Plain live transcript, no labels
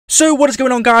So what is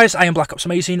going on, guys? I am Black Ops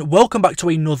Amazing. Welcome back to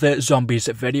another zombies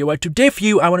video. Today for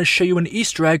you I want to show you an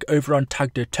Easter egg over on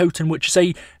Tag Der Toten, which is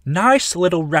a nice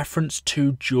little reference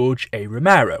to George A.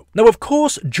 Romero. Now of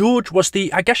course George was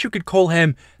I guess you could call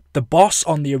him the boss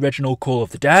on the original Call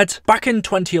of the Dead. Back in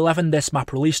 2011 this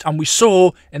map released and we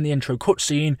saw in the intro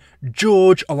cutscene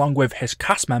George along with his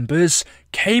cast members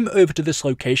came over to this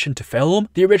location to film.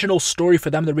 The original story for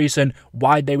them, the reason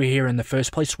why they were here in the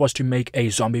first place, was to make a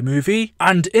zombie movie.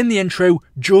 And in the intro,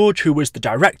 George, who was the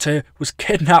director, was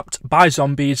kidnapped by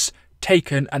zombies,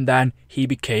 taken, and then he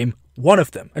became one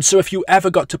of them. And so if you ever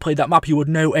got to play that map, you would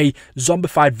know a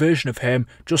zombified version of him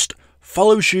just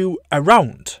follows you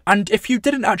around. And if you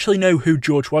didn't actually know who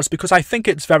George was, because I think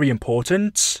it's very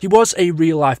important, he was a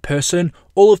real life person.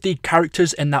 All of the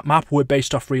characters in that map were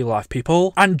based off real life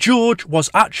people, and George was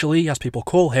actually, as people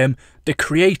call him, the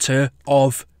creator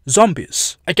of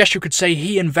zombies. I guess you could say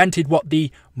he invented what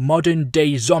the modern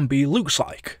day zombie looks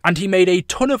like. And he made a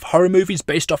ton of horror movies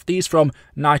based off these, from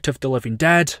Night of the Living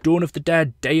Dead, Dawn of the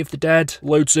Dead, Day of the Dead,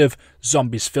 loads of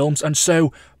zombies films. And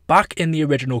so back in the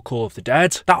original Call of the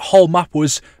Dead, that whole map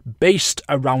was based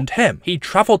around him. He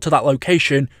travelled to that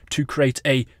location to create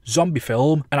a zombie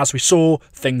film, and as we saw,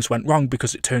 things went wrong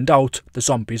because it turned out the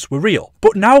zombies were real.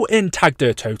 But now in Tag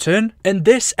Der Toten, in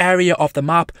this area of the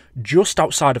map, just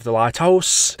outside of the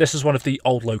lighthouse, this is one of the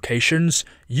old locations,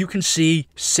 you can see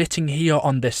sitting here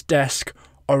on this desk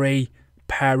are a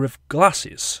pair of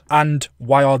glasses. And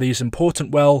why are these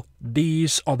important? Well,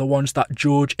 these are the ones that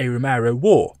George A. Romero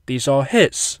wore. These are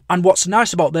his. And what's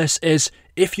nice about this is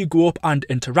if you go up and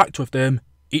interact with them,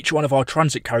 each one of our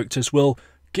transit characters will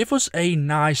give us a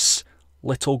nice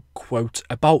little quote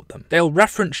about them. They'll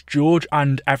reference George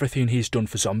and everything he's done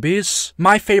for zombies.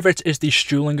 My favourite is the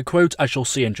Stuhlinger quote, as you'll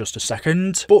see in just a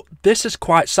second. But this is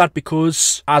quite sad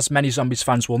because, as many zombies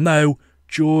fans will know,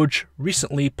 George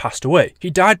recently passed away. He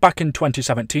died back in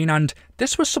 2017, and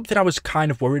this was something I was kind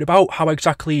of worried about, how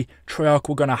exactly Treyarch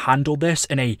were going to handle this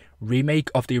in a remake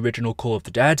of the original Call of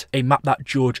the Dead, a map that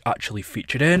George actually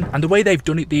featured in. And the way they've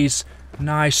done it, these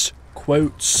nice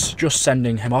quotes just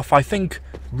sending him off, I think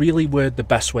really were the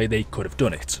best way they could have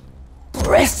done it.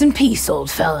 Rest in peace, old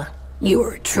fella. You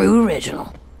were a true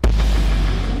original. The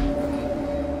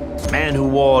man who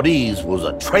wore these was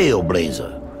a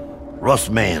trailblazer.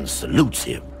 Rustman salutes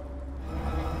him.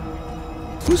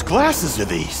 Whose glasses are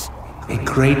these? A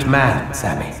great man,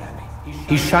 Sammy.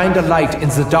 He shined a light in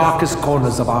the darkest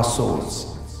corners of our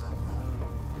souls.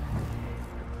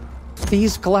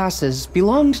 These glasses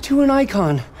belonged to an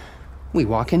icon. We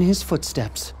walk in his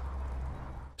footsteps.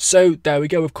 So there we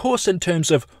go. Of course, in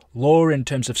terms of lore, in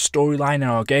terms of storyline in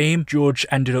our game, George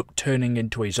ended up turning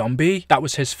into a zombie. That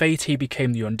was his fate. He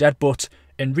became the undead, but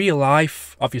in real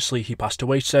life, obviously he passed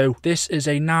away, so this is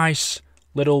a nice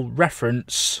little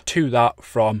reference to that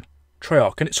from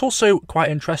Treyarch. And it's also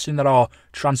quite interesting that our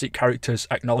transit characters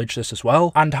acknowledge this as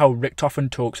well, and how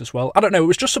Richtofen talks as well. I don't know, it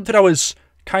was just something I was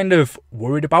kind of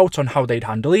worried about on how they'd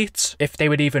handle it, if they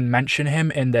would even mention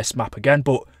him in this map again,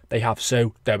 but they have,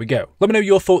 so there we go. Let me know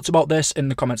your thoughts about this in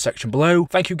the comment section below.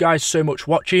 Thank you guys so much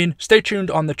for watching. Stay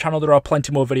tuned on the channel, there are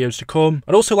plenty more videos to come.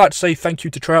 I'd also like to say thank you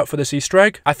to Treyarch for this Easter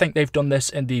egg. I think they've done this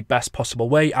in the best possible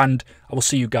way, and I will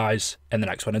see you guys in the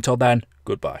next one. Until then,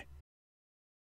 goodbye.